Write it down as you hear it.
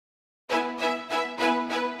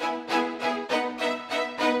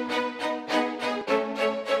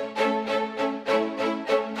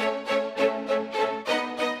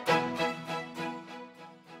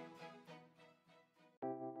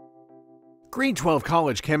Grade 12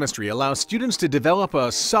 college chemistry allows students to develop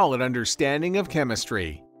a solid understanding of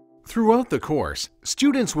chemistry. Throughout the course,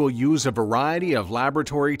 students will use a variety of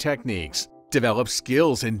laboratory techniques, develop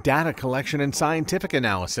skills in data collection and scientific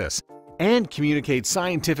analysis, and communicate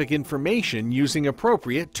scientific information using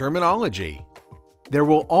appropriate terminology. There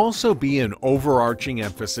will also be an overarching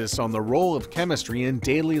emphasis on the role of chemistry in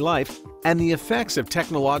daily life and the effects of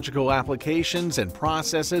technological applications and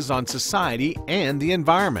processes on society and the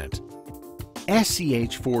environment.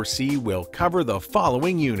 SCH4C will cover the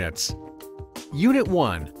following units. Unit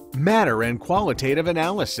 1. Matter and Qualitative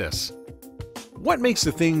Analysis. What makes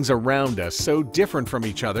the things around us so different from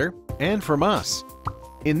each other and from us?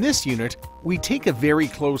 In this unit, we take a very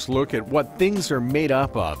close look at what things are made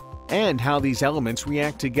up of and how these elements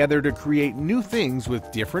react together to create new things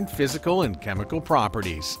with different physical and chemical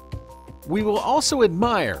properties. We will also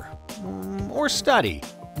admire, or study,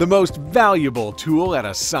 the most valuable tool at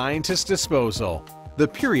a scientist's disposal, the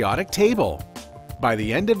periodic table. By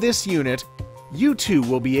the end of this unit, you too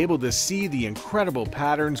will be able to see the incredible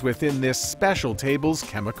patterns within this special table's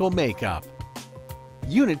chemical makeup.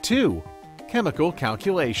 Unit 2. Chemical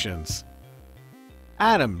Calculations.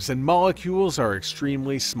 Atoms and molecules are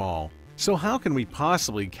extremely small, so how can we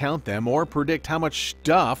possibly count them or predict how much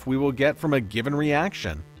stuff we will get from a given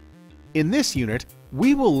reaction? In this unit,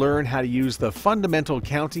 we will learn how to use the fundamental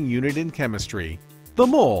counting unit in chemistry, the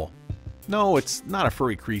mole. No, it's not a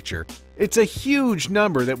furry creature. It's a huge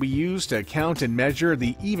number that we use to count and measure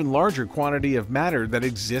the even larger quantity of matter that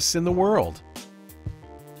exists in the world.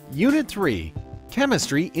 Unit 3.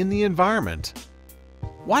 Chemistry in the Environment.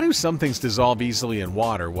 Why do some things dissolve easily in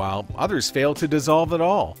water while others fail to dissolve at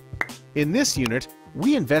all? In this unit,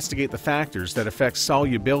 we investigate the factors that affect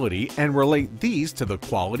solubility and relate these to the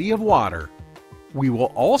quality of water. We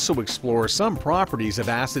will also explore some properties of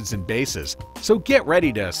acids and bases, so get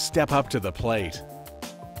ready to step up to the plate.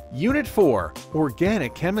 Unit 4.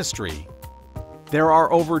 Organic Chemistry. There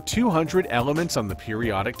are over 200 elements on the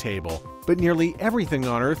periodic table, but nearly everything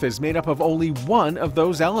on Earth is made up of only one of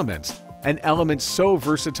those elements, an element so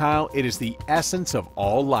versatile it is the essence of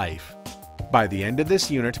all life. By the end of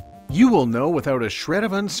this unit, you will know without a shred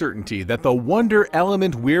of uncertainty that the wonder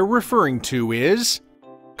element we're referring to is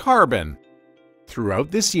carbon.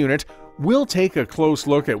 Throughout this unit, we'll take a close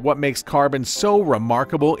look at what makes carbon so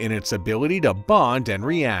remarkable in its ability to bond and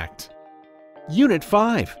react. Unit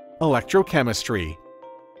 5. Electrochemistry.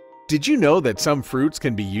 Did you know that some fruits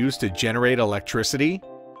can be used to generate electricity?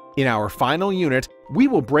 In our final unit, we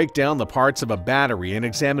will break down the parts of a battery and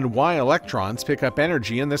examine why electrons pick up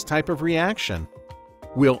energy in this type of reaction.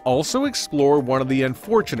 We'll also explore one of the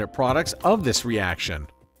unfortunate products of this reaction,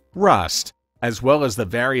 rust, as well as the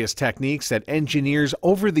various techniques that engineers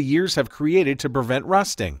over the years have created to prevent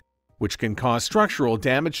rusting, which can cause structural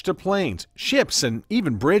damage to planes, ships, and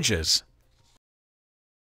even bridges.